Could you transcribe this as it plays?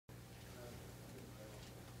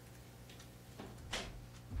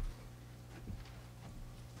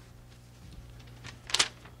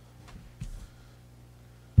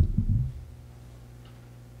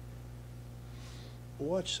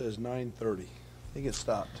watch says 9:30. I think it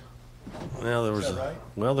stopped. Well, there was Is that right?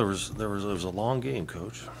 well there was a long game,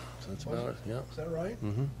 Coach. So that's about it. Yeah. Is that right?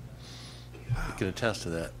 Mm-hmm. I can attest to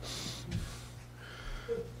that.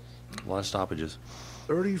 A lot of stoppages.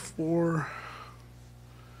 34.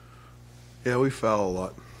 Yeah, we foul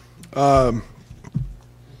a lot.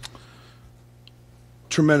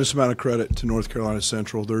 Tremendous amount of credit to North Carolina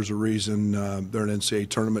Central. There's a reason they're an NCAA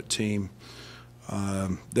tournament team.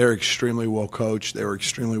 They're extremely well coached. They were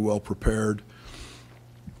extremely well prepared.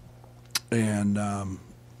 And I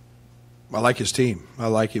like his team. I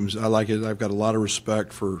like him. I like it. I've got a lot of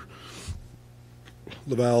respect for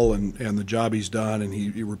Lavelle and the job he's done, and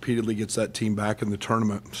he repeatedly gets that team back in the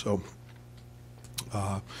tournament. So,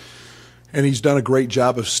 and he's done a great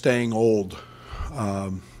job of staying old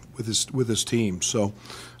with his team. So,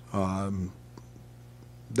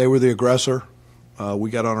 they were the aggressor. We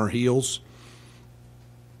got on our heels.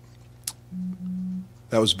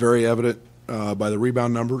 That was very evident by the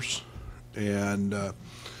rebound numbers, and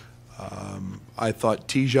I thought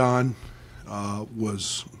Tijon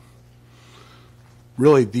was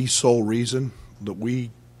really the sole reason that we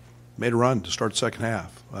made a run to start the second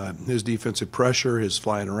half. His defensive pressure, his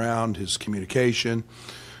flying around, his communication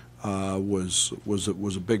was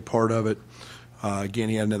a big part of it. Again,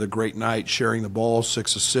 he had another great night, sharing the ball,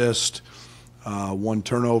 6 assists, 1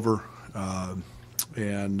 turnover,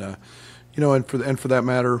 and for that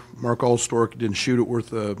matter, Mark Allstork didn't shoot it worth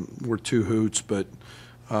 2 hoots, but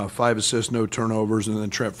 5 assists, no turnovers, and then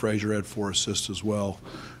Trent Frazier had 4 assists as well.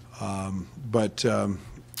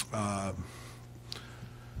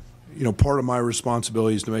 Part of my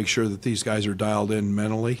responsibility is to make sure that these guys are dialed in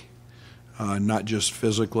mentally, not just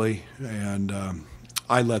physically, and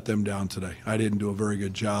I let them down today. I didn't do a very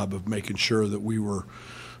good job of making sure that we were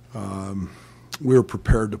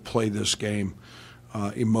prepared to play this game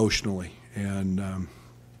emotionally, and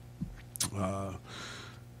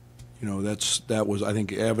that was, I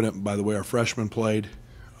think, evident by the way our freshmen played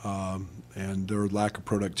and their lack of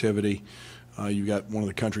productivity. You got one of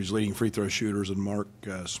the country's leading free throw shooters in Mark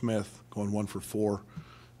Smith going 1 for 4.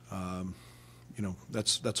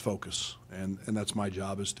 That's focus, and that's my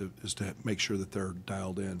job is to make sure that they're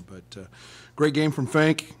dialed in. But great game from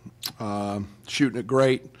Fink, shooting it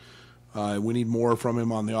great. We need more from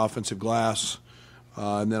him on the offensive glass.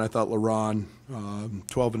 And then I thought LaRon,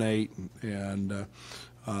 12 and 8, and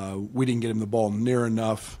we didn't get him the ball near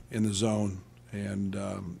enough in the zone, and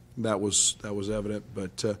that was evident.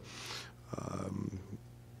 But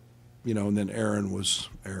and then Aaron was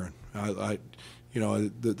Aaron.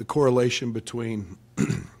 The correlation between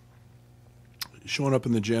showing up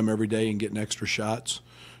in the gym every day and getting extra shots,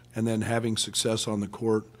 and then having success on the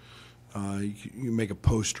court. You make a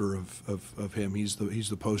poster of him. He's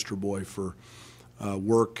the poster boy for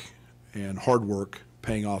work and hard work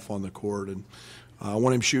paying off on the court. And I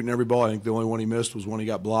want him shooting every ball. I think the only one he missed was when he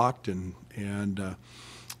got blocked. And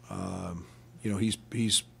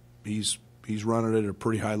he's running it at a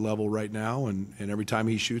pretty high level right now. And every time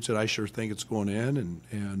he shoots it, I sure think it's going in.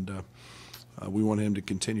 And we want him to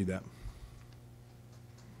continue that.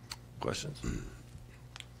 Questions?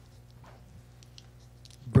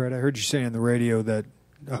 Brad, I heard you say on the radio that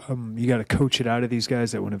you got to coach it out of these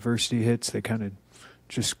guys, that when adversity hits, they kind of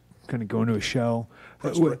go into a shell.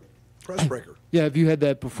 Press breaker. Yeah, have you had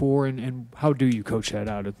that before, and how do you coach that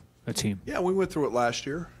out of a team? Yeah, we went through it last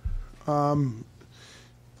year. Not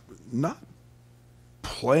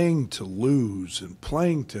playing to lose and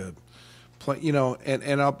playing to play,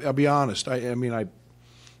 and I'll be honest. I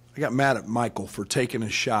got mad at Michael for taking a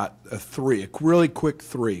shot, a really quick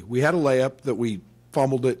 3. We had a layup that we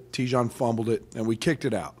fumbled it, Tijon fumbled it, and we kicked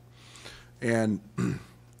it out. And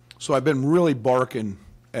so I've been really barking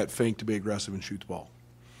at Fink to be aggressive and shoot the ball.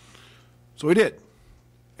 So he did.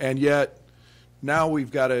 And yet now we've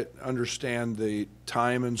got to understand the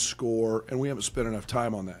time and score, and we haven't spent enough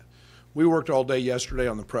time on that. We worked all day yesterday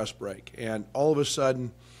on the press break, and all of a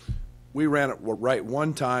sudden we ran it right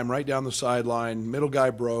one time, right down the sideline. Middle guy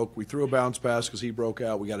broke. We threw a bounce pass because he broke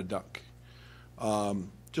out. We got a dunk.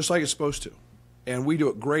 Just like it's supposed to. And we do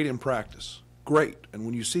it great in practice. Great. And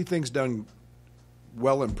when you see things done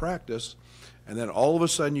well in practice, and then all of a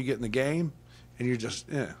sudden you get in the game, and you're just,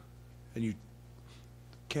 and you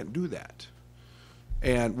can't do that.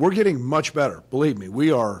 And we're getting much better. Believe me,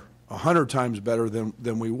 we are 100 times better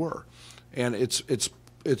than we were. And it's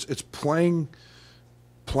playing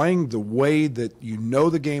the way that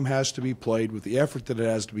the game has to be played, with the effort that it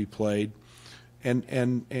has to be played, and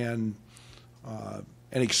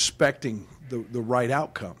expecting the right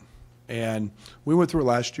outcome. And we went through it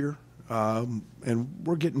last year, and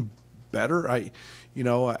we're getting better. I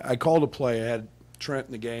called a play. I had Trent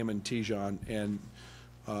in the game and Tijon, and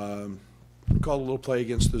called a little play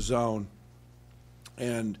against the zone,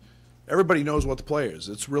 and everybody knows what the play is.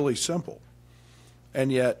 It's really simple,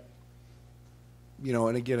 and yet,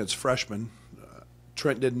 and again, it's freshman.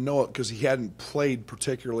 Trent didn't know it because he hadn't played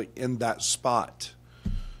particularly in that spot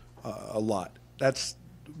a lot.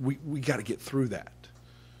 We got to get through that,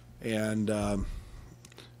 and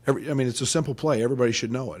it's a simple play. Everybody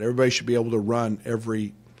should know it. Everybody should be able to run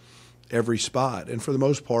every spot, and for the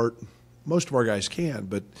most part, most of our guys can.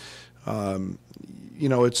 But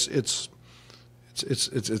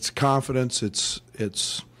it's confidence.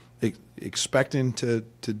 It's expecting to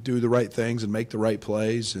do the right things and make the right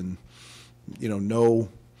plays, and no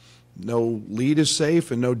lead is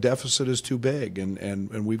safe and no deficit is too big,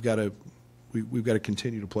 and we've got to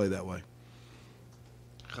continue to play that way.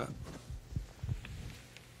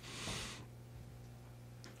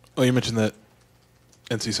 Well, you mentioned that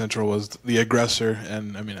NC Central was the aggressor,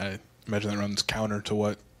 and I imagine that runs counter to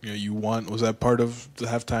what you want. Was that part of the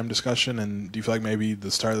halftime discussion? And do you feel like maybe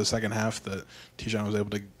the start of the second half that Tijon was able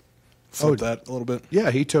to flip that a little bit?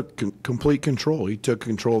 Yeah, he took complete control. He took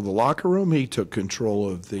control of the locker room. He took control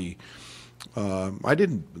of the. There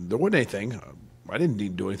wasn't anything. I didn't need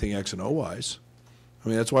to do anything X and O wise.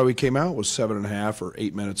 That's why we came out with 7.5 or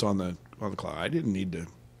 8 minutes on the clock. I didn't need to.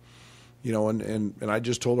 And I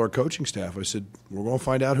just told our coaching staff, I said, we're going to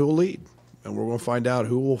find out who will lead, and we're going to find out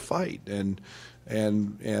who will fight, and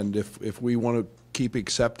if we want to keep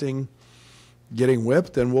accepting getting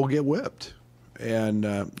whipped, then we'll get whipped, and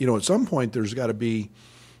at some point there's got to be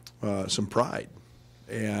some pride,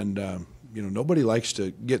 and nobody likes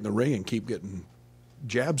to get in the ring and keep getting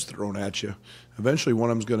jabs thrown at you. Eventually,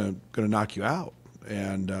 one of them's going to knock you out,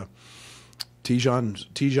 and.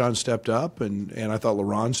 Tijon stepped up, and I thought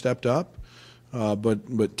LaRon stepped up, but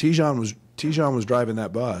Tijon was driving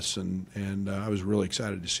that bus, and I was really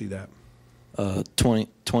excited to see that.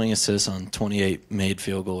 20 assists on 28 made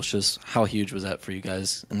field goals. Just how huge was that for you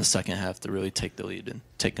guys in the second half to really take the lead and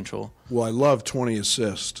take control? Well, I love 20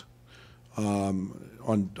 assists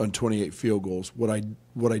on 28 field goals. What I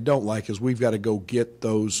don't like is we've got to go get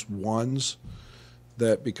those ones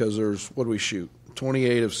because there's, what do we shoot?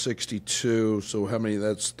 28 of 62, so how many?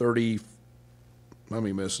 That's 30. How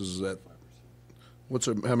many misses is that?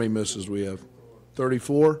 How many misses do we have?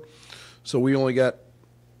 34. So we only got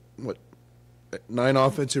 9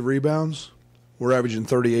 offensive rebounds. We're averaging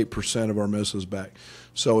 38% of our misses back.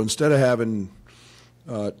 So instead of having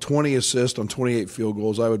 20 assists on 28 field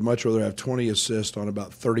goals, I would much rather have 20 assists on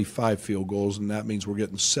about 35 field goals, and that means we're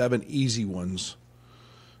getting 7 easy ones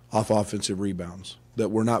off offensive rebounds. That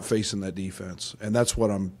we're not facing that defense, and that's what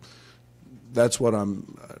I'm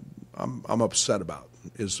upset about.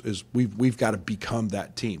 Is we've got to become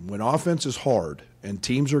that team. When offense is hard and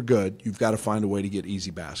teams are good, you've got to find a way to get easy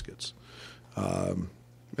baskets. And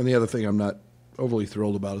the other thing I'm not overly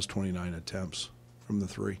thrilled about is 29 attempts from the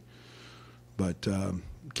three, but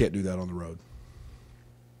can't do that on the road.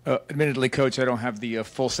 Admittedly, Coach, I don't have the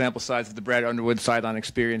full sample size of the Brad Underwood sideline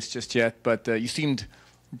experience just yet, but you seemed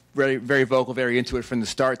very, very vocal, very into it from the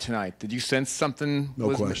start tonight. Did you sense something?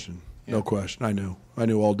 No question. Yeah. No question. I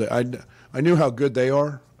knew all day. I knew how good they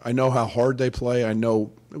are. I know how hard they play. I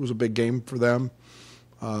know it was a big game for them.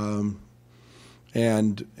 And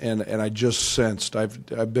I just sensed.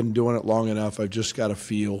 I've been doing it long enough. I've just got a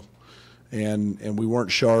feel. And we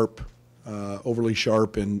weren't sharp, overly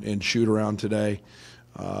sharp in shoot around today.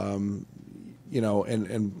 And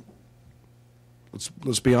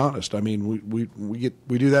let's be honest.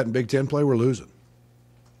 We do that in Big Ten play, we're losing.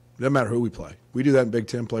 Doesn't matter who we play. We do that in Big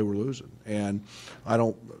Ten play, we're losing. And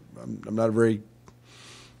I'm not a very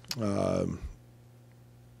I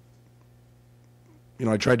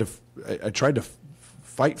tried to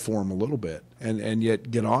fight for them a little bit and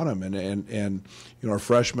yet get on them and our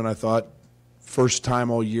freshmen, I thought first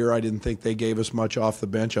time all year I didn't think they gave us much off the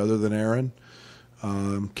bench other than Aaron.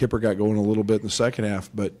 Kipper got going a little bit in the second half,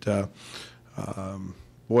 but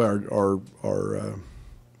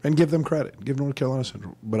and give them credit, give North Carolina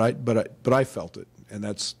Central. But I felt it, and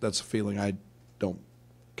that's a feeling I don't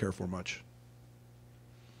care for much.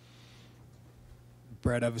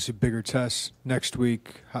 Brad, obviously bigger tests next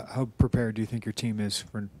week. How prepared do you think your team is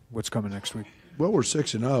for what's coming next week? Well, we're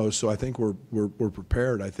 6-0, so I think we're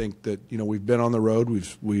prepared. I think that we've been on the road.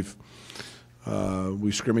 We've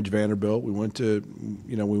scrimmaged Vanderbilt. We went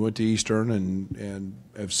to Eastern and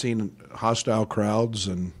have seen hostile crowds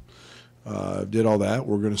and did all that.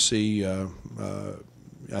 We're going to see. I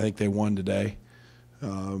think they won today.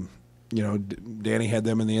 Danny had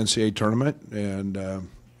them in the NCAA tournament, and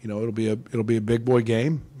it'll be a big boy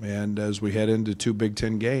game. And as we head into 2 Big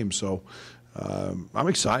Ten games, so I'm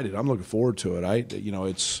excited. I'm looking forward to it.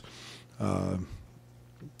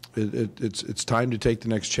 It's time to take the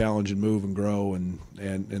next challenge and move and grow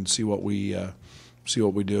and see what we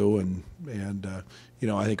do. And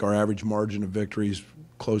I think our average margin of victory is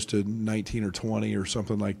close to 19 or 20 or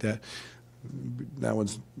something like that.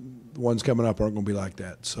 The ones coming up aren't going to be like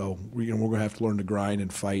that. So we're going to have to learn to grind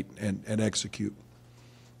and fight and execute.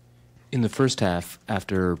 In the first half,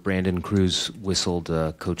 after Brandon Cruz whistled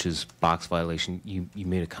coach's box violation, you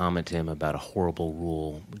made a comment to him about a horrible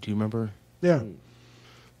rule. Do you remember? Yeah.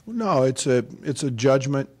 No, it's a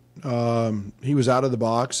judgment. He was out of the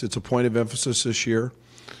box. It's a point of emphasis this year.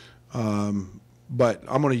 But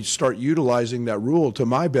I'm going to start utilizing that rule to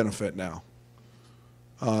my benefit now.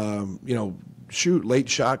 Late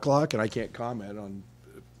shot clock, and I can't comment on,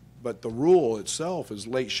 but the rule itself is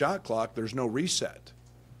late shot clock. There's no reset.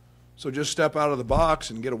 So just step out of the box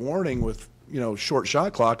and get a warning with, short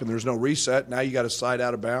shot clock, and there's no reset. Now you got to side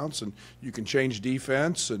out of bounds, and you can change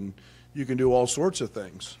defense, and you can do all sorts of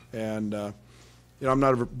things. And, I'm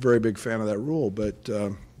not a very big fan of that rule, but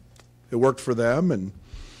it worked for them, and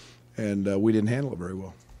we didn't handle it very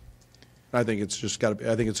well. I think it's just got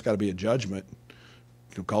to be a judgment.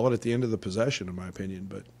 You can call it at the end of the possession, in my opinion,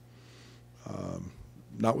 but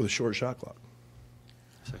not with a short shot clock.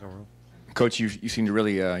 Second row. Coach, you seem to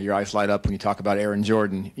really your eyes light up when you talk about Aaron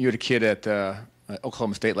Jordan. You had a kid at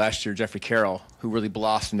Oklahoma State last year, Jeffrey Carroll, who really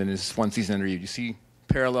blossomed in his one season under you. Do you see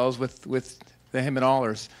parallels with him at all,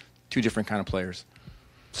 or is two different kind of players?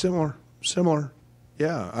 Similar.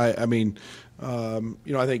 Yeah, I think,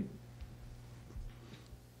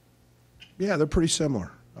 yeah, they're pretty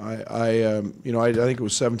similar. I think it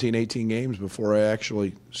was 17, 18 games before I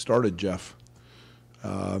actually started Jeff,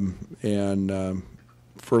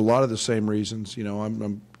 for a lot of the same reasons.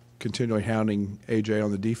 I'm continually hounding AJ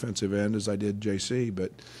on the defensive end as I did JC,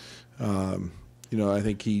 but I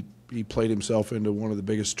think he played himself into one of the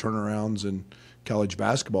biggest turnarounds in college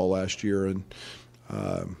basketball last year, and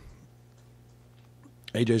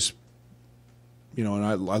AJ's, and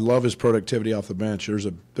I love his productivity off the bench. There's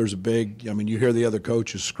a big, you hear the other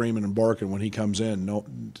coaches screaming and barking when he comes in, know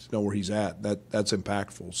where he's at. That's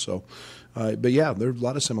impactful. So, but yeah, there's a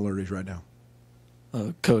lot of similarities right now.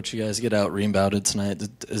 Coach, you guys get out rebounded tonight.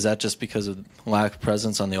 Is that just because of lack of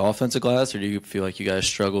presence on the offensive glass, or do you feel like you guys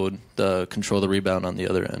struggled to control the rebound on the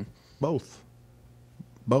other end? Both.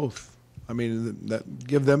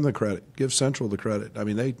 Give them the credit. Give Central the credit.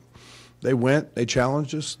 They went. They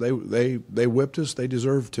challenged us. They whipped us. They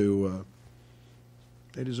deserve to.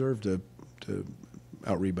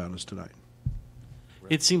 Out rebound us tonight.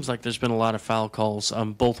 It seems like there's been a lot of foul calls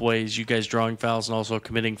both ways. You guys drawing fouls and also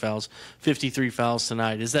committing fouls. 53 fouls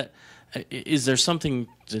tonight. Is there something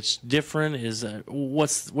that's different?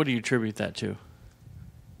 What do you attribute that to?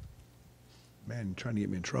 Man, you're trying to get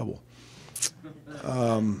me in trouble.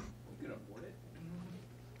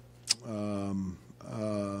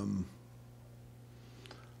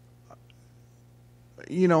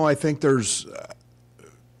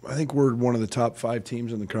 I think we're one of the top 5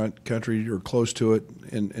 teams in the country, or close to it,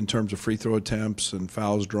 in terms of free throw attempts and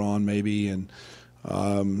fouls drawn, maybe. And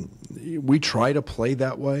we try to play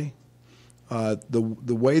that way.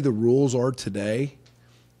 The way the rules are today,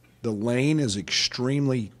 the lane is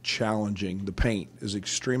extremely challenging. The paint is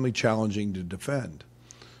extremely challenging to defend,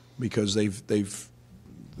 because the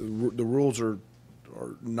rules are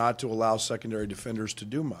not to allow secondary defenders to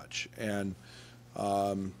do much. And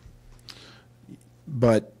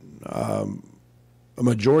but a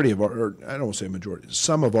majority of or I don't want to say a majority,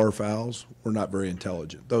 some of our fouls were not very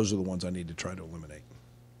intelligent. Those are the ones I need to try to eliminate.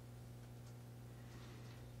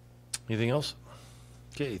 Anything else?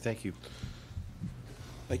 Okay, thank you.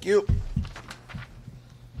 Thank you.